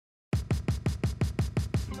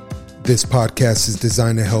This podcast is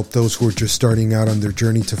designed to help those who are just starting out on their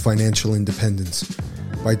journey to financial independence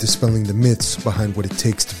by dispelling the myths behind what it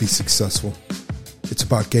takes to be successful. It's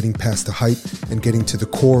about getting past the hype and getting to the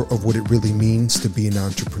core of what it really means to be an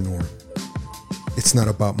entrepreneur. It's not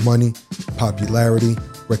about money, popularity,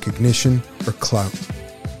 recognition, or clout.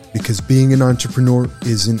 Because being an entrepreneur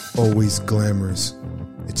isn't always glamorous.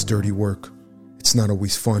 It's dirty work. It's not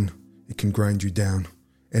always fun. It can grind you down.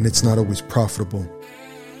 And it's not always profitable,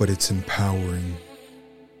 but it's empowering.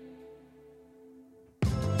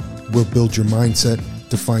 We'll build your mindset,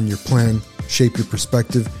 define your plan, shape your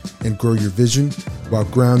perspective, and grow your vision while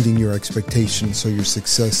grounding your expectations so your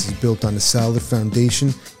success is built on a solid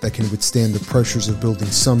foundation that can withstand the pressures of building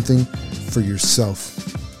something for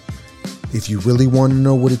yourself. If you really want to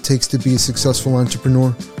know what it takes to be a successful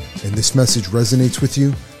entrepreneur, and this message resonates with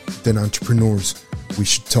you, then entrepreneurs, we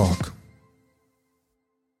should talk.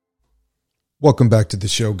 Welcome back to the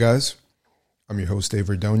show, guys. I'm your host, Dave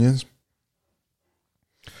Ordonez.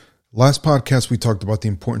 Last podcast, we talked about the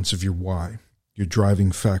importance of your why, your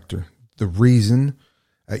driving factor, the reason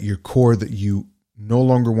at your core that you no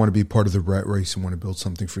longer want to be part of the rat race and want to build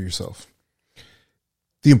something for yourself.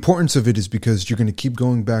 The importance of it is because you're going to keep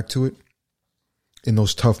going back to it in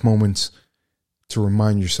those tough moments to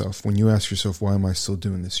remind yourself, when you ask yourself, why am I still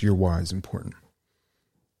doing this? Your why is important.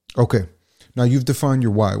 Okay, now you've defined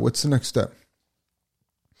your why. What's the next step?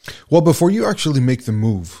 Well, before you actually make the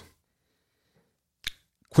move,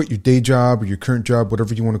 quit your day job or your current job,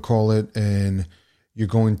 whatever you want to call it, and you're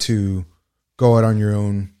going to go out on your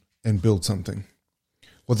own and build something.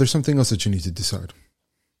 Well, there's something else that you need to decide.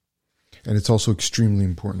 And it's also extremely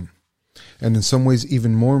important. And in some ways,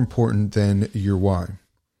 even more important than your why.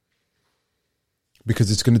 Because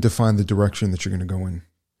it's going to define the direction that you're going to go in.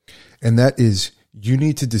 And that is, you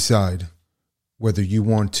need to decide whether you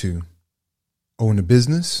want to own a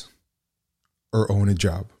business or own a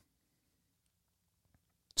job.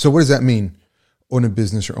 So what does that mean? Own a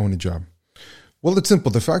business or own a job? Well, it's simple.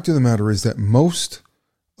 The fact of the matter is that most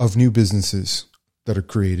of new businesses that are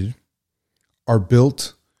created are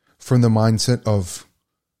built from the mindset of,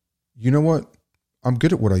 you know what? I'm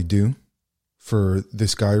good at what I do for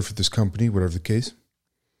this guy or for this company, whatever the case.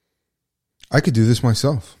 I could do this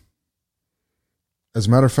myself. As a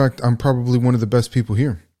matter of fact, I'm probably one of the best people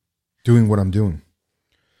here doing what I'm doing.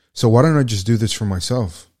 So why don't I just do this for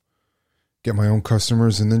myself? Get my own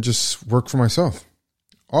customers and then just work for myself.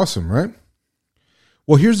 Awesome, right?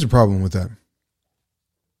 Well, here's the problem with that.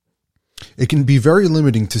 It can be very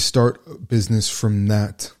limiting to start a business from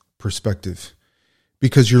that perspective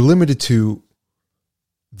because you're limited to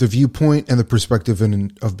the viewpoint and the perspective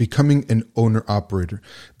of becoming an owner-operator.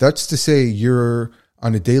 That's to say you're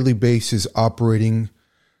on a daily basis operating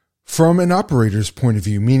from an operator's point of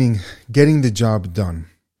view, meaning getting the job done.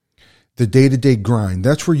 The day-to-day grind,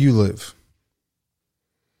 that's where you live.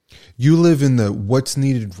 You live in the what's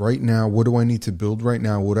needed right now. What do I need to build right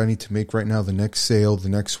now? What do I need to make right now? The next sale, the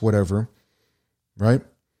next whatever, right?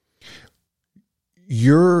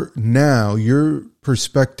 Your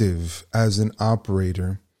perspective as an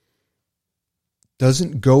operator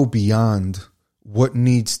doesn't go beyond what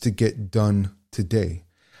needs to get done today.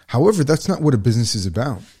 However, that's not what a business is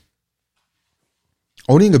about.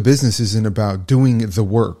 Owning a business isn't about doing the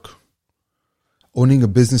work. Owning a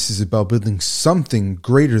business is about building something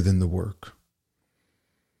greater than the work.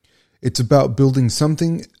 It's about building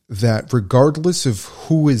something that regardless of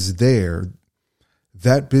who is there,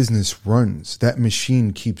 that business runs, that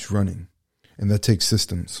machine keeps running, and that takes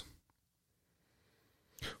systems.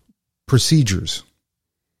 Procedures,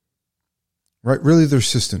 right? Really, they're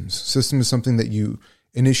systems. System is something that you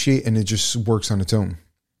initiate and it just works on its own.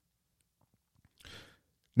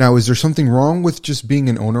 Now, is there something wrong with just being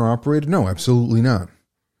an owner-operator? No, absolutely not.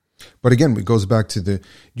 But again, it goes back to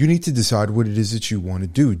you need to decide what it is that you want to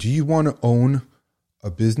do. Do you want to own a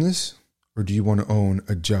business or do you want to own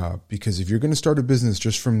a job? Because if you're going to start a business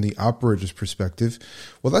just from the operator's perspective,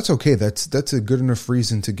 well, that's okay. That's a good enough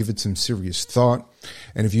reason to give it some serious thought.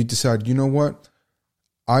 And if you decide, you know what,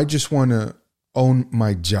 I just want to own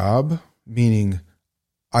my job, meaning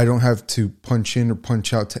I don't have to punch in or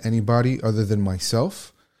punch out to anybody other than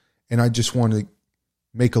myself, and I just want to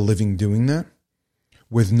make a living doing that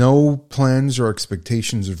with no plans or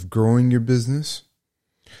expectations of growing your business,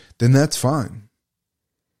 then that's fine.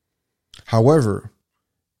 However,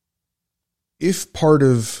 if part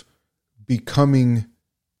of becoming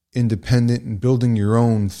independent and building your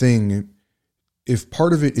own thing, if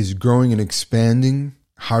part of it is growing and expanding,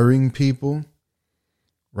 hiring people,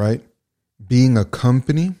 right? Being a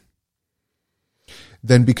company,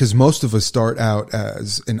 then because most of us start out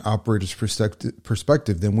as an operator's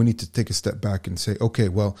perspective, then we need to take a step back and say, okay,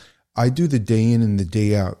 well, I do the day in and the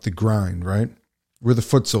day out, the grind, right? We're the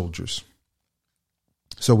foot soldiers.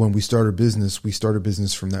 So when we start a business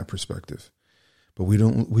from that perspective. But we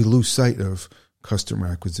lose sight of customer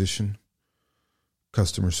acquisition,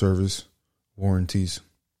 customer service, warranties,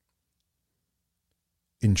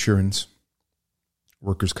 insurance,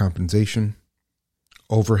 workers' compensation,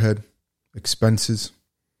 overhead, expenses,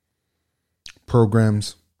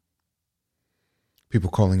 programs, people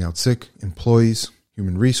calling out sick, employees,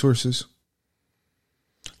 human resources,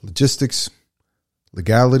 logistics,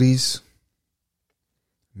 legalities.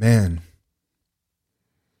 Man,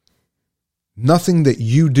 nothing that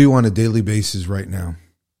you do on a daily basis right now.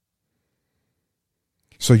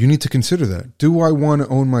 So you need to consider that. Do I want to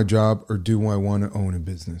own my job or do I want to own a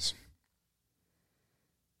business?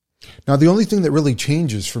 Now, the only thing that really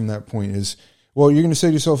changes from that point is, well, you're going to say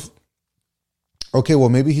to yourself, okay, well,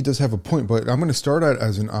 maybe he does have a point, but I'm going to start out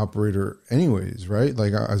as an operator anyways, right?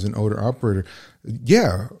 Like as an owner operator.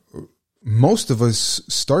 Yeah, most of us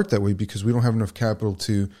start that way because we don't have enough capital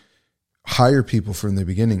to hire people from the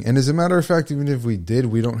beginning. And as a matter of fact, even if we did,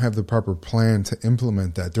 we don't have the proper plan to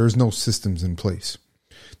implement that. There's no systems in place.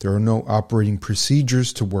 There are no operating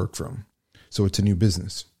procedures to work from. So it's a new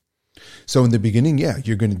business. So in the beginning, yeah,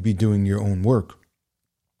 you're going to be doing your own work.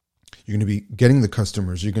 You're going to be getting the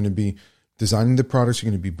customers. You're going to be designing the products.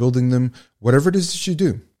 You're going to be building them. Whatever it is that you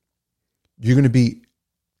do, you're going to be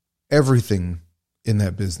everything in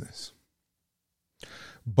that business.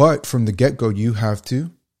 But from the get-go, you have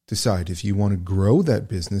to decide if you want to grow that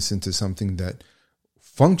business into something that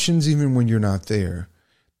functions even when you're not there,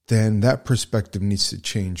 then that perspective needs to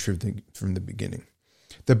change from the beginning.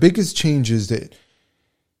 The biggest change is that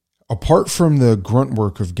apart from the grunt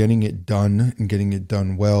work of getting it done and getting it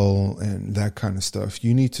done well and that kind of stuff,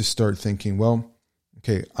 you need to start thinking, well,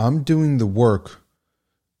 okay, I'm doing the work,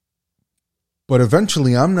 but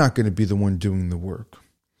eventually I'm not going to be the one doing the work.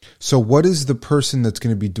 So what does the person that's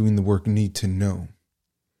going to be doing the work need to know?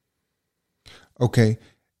 Okay,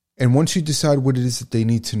 and once you decide what it is that they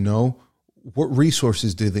need to know, what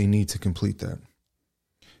resources do they need to complete that?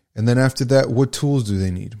 And then after that, what tools do they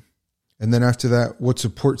need? And then after that, what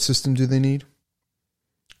support system do they need?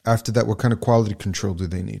 After that, what kind of quality control do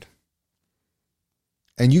they need?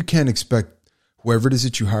 And you can't expect whoever it is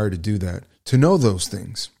that you hire to do that to know those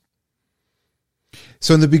things.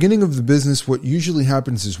 So in the beginning of the business, what usually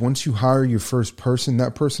happens is once you hire your first person,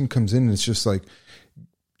 that person comes in and it's just like,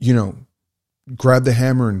 grab the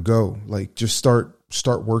hammer and go. Like, just start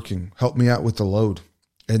working. Help me out with the load.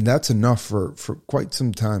 And that's enough for quite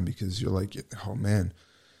some time because you're like, oh man,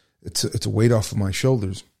 it's a weight off of my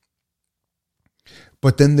shoulders.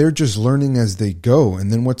 But then they're just learning as they go.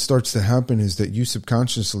 And then what starts to happen is that you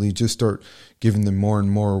subconsciously just start giving them more and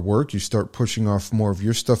more work. You start pushing off more of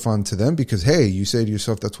your stuff onto them because, hey, you say to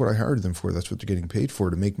yourself, that's what I hired them for. That's what they're getting paid for,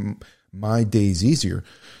 to make my days easier.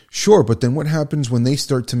 Sure, but then what happens when they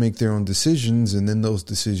start to make their own decisions, and then those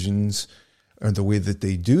decisions are the way that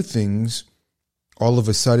they do things, all of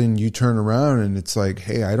a sudden you turn around and it's like,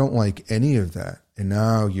 hey, I don't like any of that. And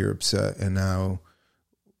now you're upset. And now,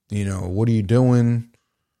 what are you doing?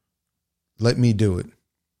 Let me do it.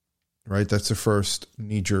 Right? That's the first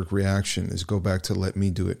knee-jerk reaction, is go back to let me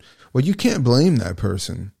do it. Well, you can't blame that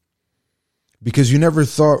person because you never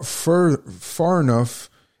thought far enough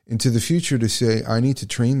into the future to say, I need to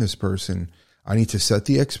train this person. I need to set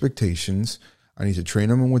the expectations. I need to train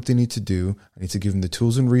them on what they need to do. I need to give them the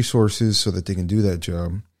tools and resources so that they can do that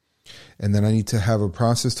job. And then I need to have a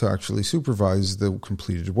process to actually supervise the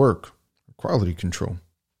completed work, quality control.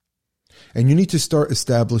 And you need to start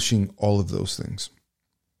establishing all of those things.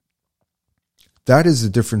 That is the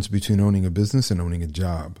difference between owning a business and owning a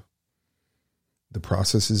job. The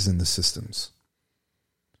processes and the systems.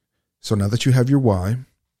 So now that you have your why,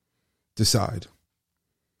 decide.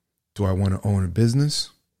 Do I want to own a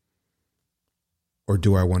business or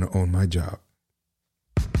do I want to own my job?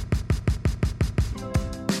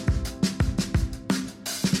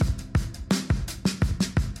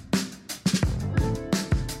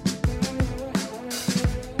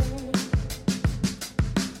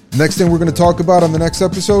 Next thing we're going to talk about on the next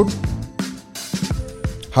episode,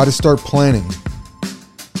 how to start planning.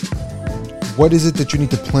 What is it that you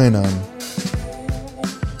need to plan on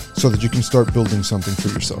so that you can start building something for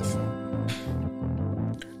yourself?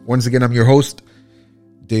 Once again, I'm your host,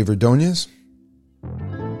 Dave Ordonez.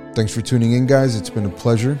 Thanks for tuning in, guys. It's been a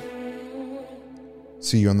pleasure.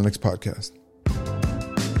 See you on the next podcast.